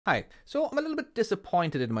Hi. So I'm a little bit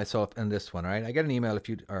disappointed in myself in this one, right? I get an email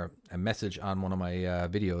or a message on one of my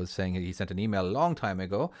videos saying he sent an email a long time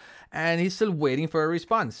ago, and he's still waiting for a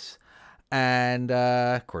response. And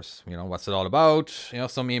of course, what's it all about?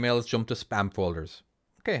 Some emails jump to spam folders.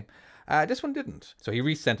 Okay. This one didn't. So he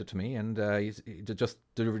resent it to me, and he just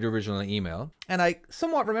the original email, and I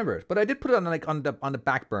somewhat remember it, but I did put it on on the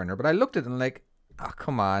back burner. But I looked at it and like, oh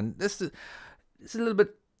come on, it's a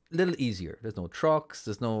little easier. There's no trucks.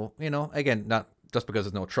 There's no, again, not just because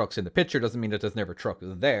there's no trucks in the picture doesn't mean that there's never trucks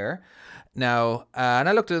there. Now, and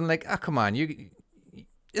I looked at it and like, oh come on,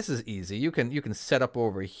 this is easy. You can set up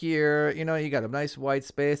over here. You got a nice white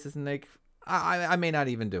space. It's like I may not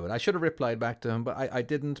even do it. I should have replied back to him, but I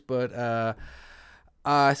didn't. But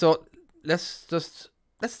so let's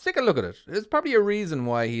take a look at it. There's probably a reason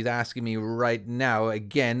why he's asking me right now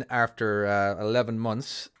again after 11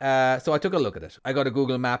 months. So I took a look at it. I go to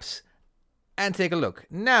Google Maps and take a look.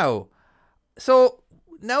 Now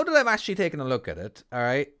that I've actually taken a look at it, all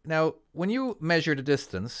right. Now, when you measure the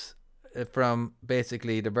distance from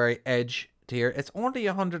basically the very edge to here, it's only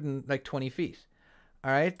 120 feet. All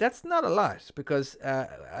right, that's not a lot because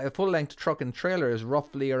a full-length truck and trailer is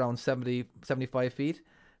roughly around 75 feet,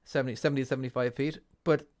 70 to 75 feet,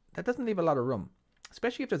 but that doesn't leave a lot of room,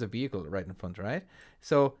 especially if there's a vehicle right in front, right?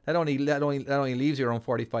 So that only leaves you around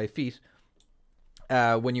 45 feet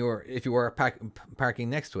if you were parking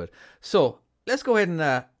next to it. So let's go ahead and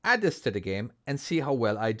add this to the game and see how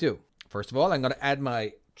well I do. First of all, I'm going to add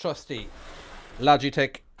my trusty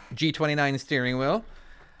Logitech G29 steering wheel.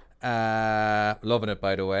 Loving it,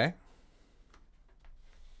 by the way.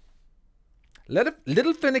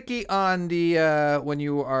 Little finicky on the when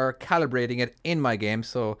you are calibrating it in my game,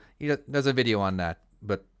 so there's a video on that.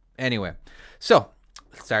 But anyway, so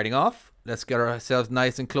starting off, let's get ourselves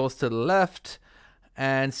nice and close to the left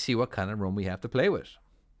and see what kind of room we have to play with.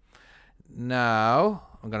 Now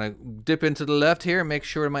I'm gonna dip into the left here, make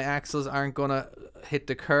sure my axles aren't gonna hit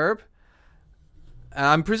the curb.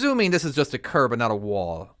 I'm presuming this is just a curb and not a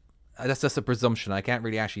wall. That's just a presumption. I can't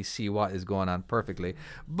really actually see what is going on perfectly.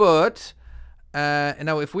 But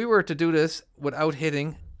now if we were to do this without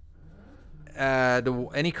hitting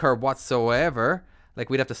any curb whatsoever, like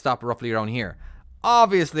we'd have to stop roughly around here.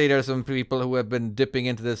 Obviously, there's some people who have been dipping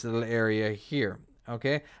into this little area here.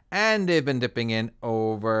 Okay? And they've been dipping in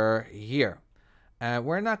over here.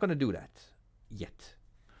 We're not going to do that yet.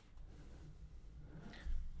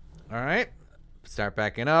 All right. Start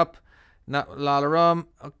backing up. Not a lot of room.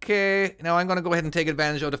 Okay. Now I'm going to go ahead and take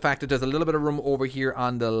advantage of the fact that there's a little bit of room over here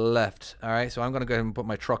on the left. All right. So I'm going to go ahead and put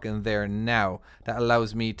my truck in there now. That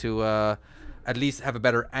allows me to at least have a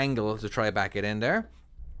better angle to try back it in there.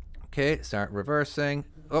 Okay. Start reversing.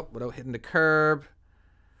 Oh, without hitting the curb.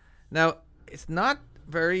 Now, it's not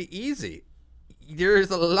very easy.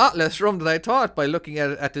 There's a lot less room than I thought by looking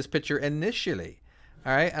at this picture initially.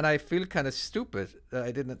 All right. And I feel kind of stupid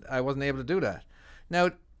that I wasn't able to do that.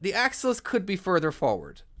 Now, the axles could be further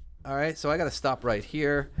forward. All right, so I got to stop right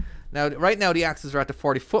here. Now, right now, the axles are at the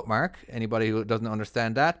 40-foot mark. Anybody who doesn't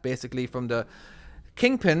understand that, basically from the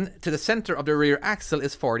kingpin to the center of the rear axle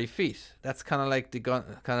is 40 feet. That's kind of like the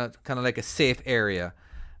kind of like a safe area.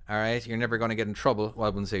 All right, you're never going to get in trouble. Well, I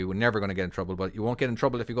wouldn't say you were never going to get in trouble, but you won't get in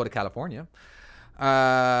trouble if you go to California.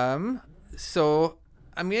 So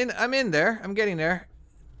I'm in there. I'm getting there.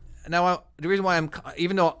 Now, the reason why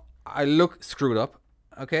even though I look screwed up,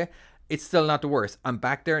 okay, it's still not the worst. I'm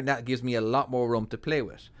back there, and that gives me a lot more room to play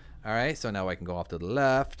with. All right, so now I can go off to the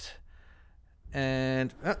left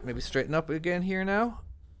and maybe straighten up again here now.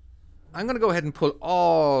 I'm going to go ahead and pull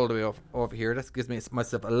all the way over here. That gives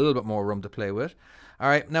myself a little bit more room to play with. All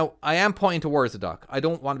right, now I am pointing towards the dock. I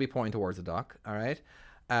don't want to be pointing towards the dock, all right,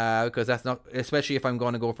 because that's not, especially if I'm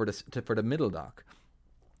going to go for the middle dock.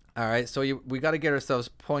 All right, so we got to get ourselves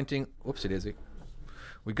pointing. Oopsie daisy.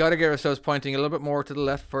 We got to get ourselves pointing a little bit more to the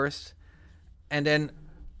left first. And then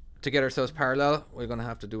to get ourselves parallel, we're going to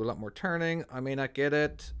have to do a lot more turning. I may not get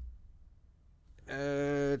it.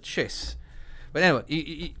 Chase. But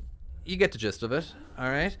anyway, you get the gist of it. All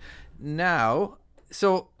right. Now,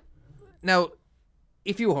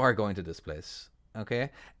 if you are going to this place,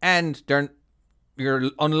 okay, and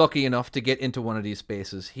you're unlucky enough to get into one of these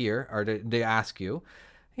spaces here, or they ask you,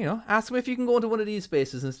 ask them if you can go into one of these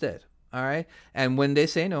spaces instead. All right. And when they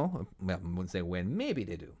say no, well, I wouldn't say when, maybe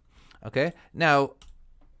they do. Okay. Now,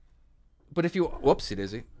 but if you, whoopsie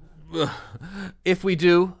daisy, if we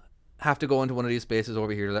do have to go into one of these spaces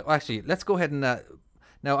over here, actually, let's go ahead and,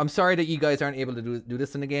 now I'm sorry that you guys aren't able to do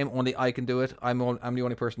this in the game. Only I can do it. I'm the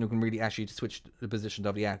only person who can really actually switch the position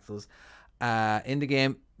of the axles. In the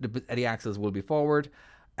game, the axles will be forward.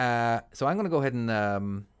 So I'm going to go ahead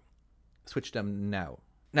and switch them now.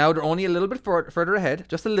 Now they're only a little bit further ahead,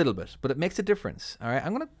 just a little bit, but it makes a difference. All right,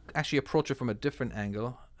 I'm gonna actually approach it from a different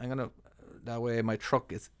angle. That way my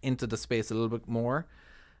truck is into the space a little bit more.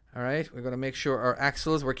 All right, we're gonna make sure our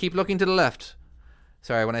axles, keep looking to the left.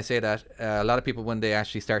 Sorry, when I say that, a lot of people, when they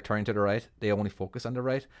actually start turning to the right, they only focus on the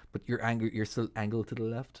right, but you're still angled to the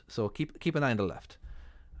left. So keep an eye on the left.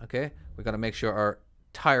 Okay, we're gonna make sure our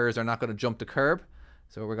tires are not gonna jump the curb.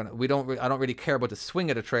 So I don't really care about the swing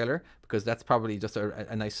of the trailer, because that's probably just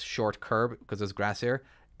a nice short curb because there's grass here.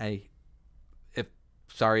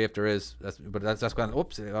 Sorry if there is, but that's going.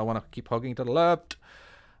 Oops, I want to keep hugging to the left.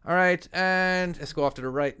 All right, and let's go off to the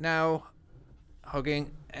right now,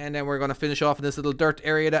 hugging, and then we're going to finish off in this little dirt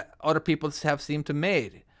area that other people have seemed to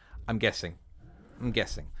made. I'm guessing.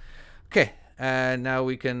 Okay, and now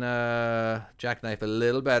we can jackknife a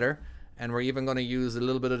little better. And we're even going to use a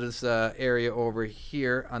little bit of this area over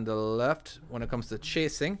here on the left when it comes to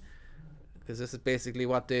chasing, because this is basically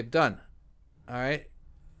what they've done. All right,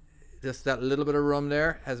 just that little bit of room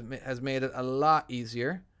there has made it a lot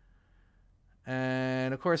easier.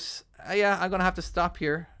 And of course, yeah, I'm gonna have to stop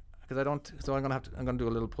here because I don't. So I'm gonna do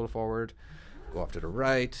a little pull forward, go off to the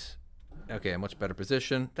right. Okay, a much better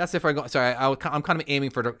position. That's if I go. Sorry, I'm kind of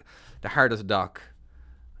aiming for the hardest dock.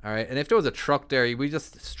 All right, and if there was a truck there, we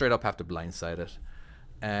just straight up have to blindside it,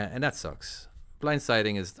 and that sucks.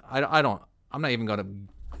 Blindsiding is I'm not even gonna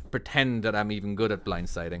pretend that I'm even good at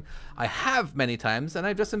blindsiding. I have many times, and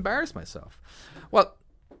I've just embarrassed myself. Well,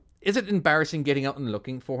 is it embarrassing getting out and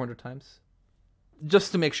looking 400 times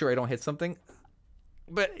just to make sure I don't hit something?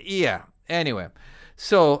 But yeah. Anyway,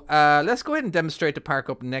 so let's go ahead and demonstrate the park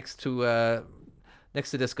up next to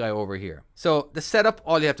this guy over here. So the setup,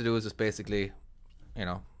 all you have to do is just basically,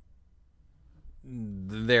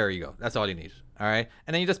 there you go. That's all you need. All right,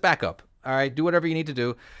 and then you just back up. All right, do whatever you need to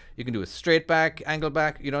do. You can do a straight back, angle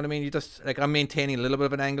back. You know what I mean? You just, like, I'm maintaining a little bit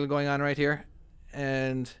of an angle going on right here,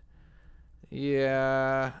 and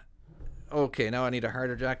yeah. Okay, now I need a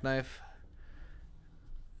harder jackknife.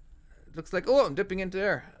 Looks like, oh, I'm dipping into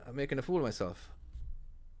there. I'm making a fool of myself.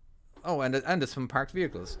 Oh, and there's some parked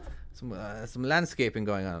vehicles, some landscaping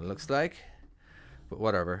going on. It looks like. But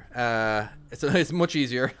whatever. It's much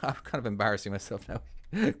easier. I'm kind of embarrassing myself now.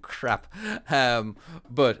 Crap.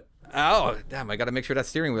 But oh damn! I got to make sure that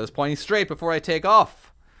steering wheel is pointing straight before I take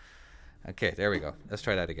off. Okay, there we go. Let's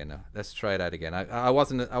try that again now. Let's try that again. I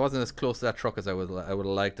wasn't as close to that truck as I would have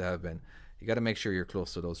liked to have been. You got to make sure you're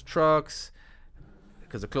close to those trucks,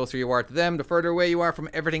 because the closer you are to them, the further away you are from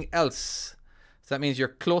everything else. So that means you're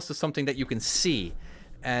close to something that you can see,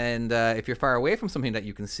 and if you're far away from something that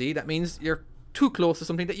you can see, that means you're too close to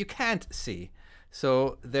something that you can't see.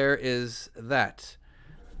 So there is that.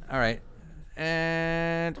 All right,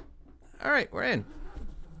 and all right, we're in.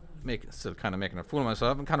 Still kind of making a fool of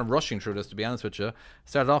myself. I'm kind of rushing through this, to be honest with you.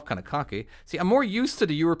 Started off kind of cocky. See, I'm more used to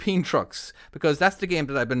the European trucks, because that's the game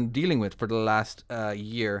that I've been dealing with for the last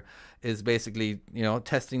year, is basically,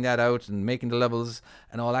 testing that out and making the levels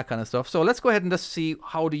and all that kind of stuff. So let's go ahead and just see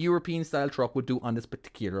how the European style truck would do on this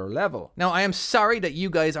particular level. Now, I am sorry that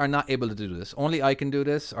you guys are not able to do this. Only I can do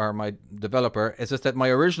this, or my developer. It's just that my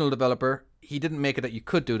original developer, he didn't make it that you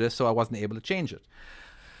could do this, so I wasn't able to change it.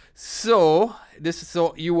 So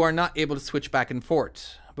you are not able to switch back and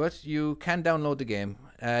forth, but you can download the game.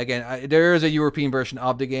 Again, there is a European version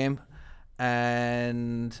of the game,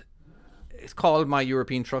 and it's called My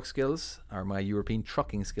European Truck Skills, or My European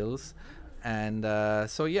Trucking Skills. And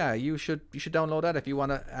so yeah, you should download that if you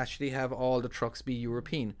want to actually have all the trucks be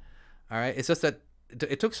European. All right, it's just that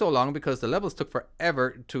it took so long because the levels took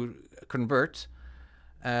forever to convert.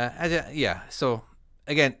 Yeah, so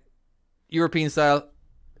again, European style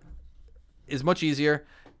is much easier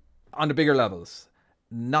on the bigger levels,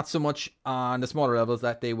 not so much on the smaller levels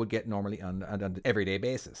that they would get normally on an everyday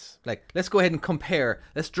basis. Like, let's go ahead and compare.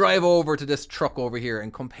 Let's drive over to this truck over here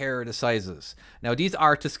and compare the sizes. Now, these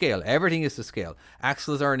are to scale. Everything is to scale.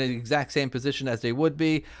 Axles are in the exact same position as they would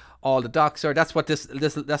be. All the docks are. That's what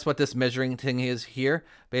this measuring thing is here.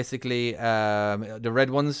 Basically, the red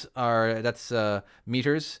ones are, that's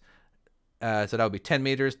meters. So that would be 10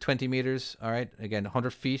 meters, 20 meters. All right. Again,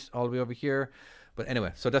 100 feet all the way over here. But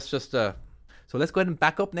anyway, so that's just, so let's go ahead and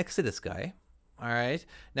back up next to this guy. All right.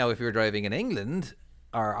 Now, if you're driving in England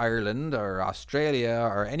or Ireland or Australia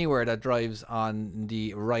or anywhere that drives on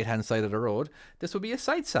the right-hand side of the road, this would be a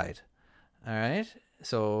side-side. All right.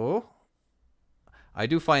 So I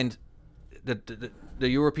do find that the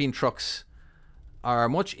European trucks are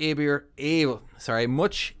much easier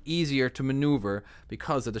to maneuver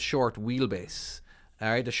because of the short wheelbase. All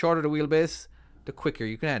right, the shorter the wheelbase, the quicker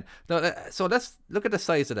you can. Now, so let's look at the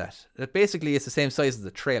size of that. That basically is the same size as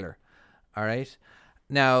the trailer. All right.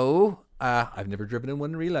 Now, I've never driven in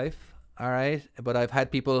one in real life. All right. But I've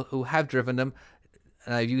had people who have driven them,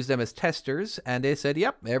 and I've used them as testers, and they said,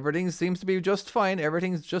 yep, everything seems to be just fine.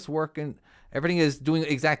 Everything's just working. Everything is doing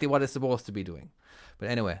exactly what it's supposed to be doing. But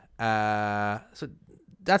anyway, so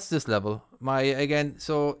that's this level.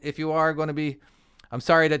 So if you are going to be, I'm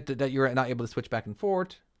sorry that you're not able to switch back and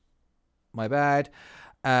forth. My bad.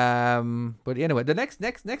 But anyway, the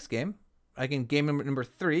next game, game number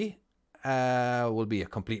 3, will be a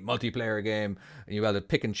complete multiplayer game, and you have to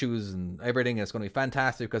pick and choose and everything. And it's going to be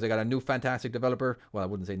fantastic because I got a new fantastic developer. Well, I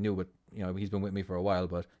wouldn't say new, but he's been with me for a while.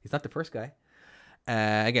 But he's not the first guy.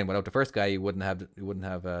 Again, without the first guy, you wouldn't have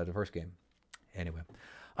the first game. Anyway,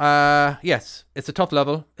 yes, it's a tough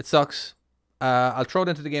level. It sucks. I'll throw it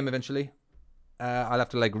into the game eventually. I'll have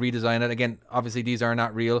to redesign it again. Obviously, these are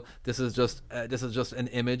not real. This is just an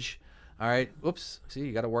image. All right. Oops. See,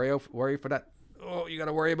 you got to worry for that. Oh, you got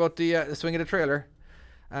to worry about the swing of the trailer.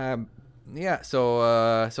 Yeah.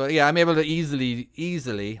 So yeah, I'm able to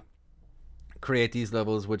easily create these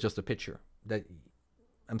levels with just a picture.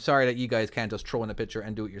 I'm sorry that you guys can't just throw in a picture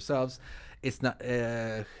and do it yourselves. It's not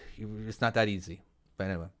that easy. But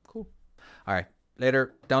anyway, cool. All right.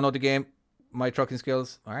 Later, download the game. My trucking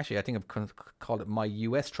skills. Or actually, I think I've called it my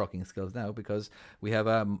US trucking skills now because we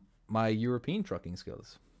have my European trucking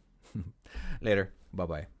skills. Later.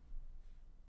 Bye-bye.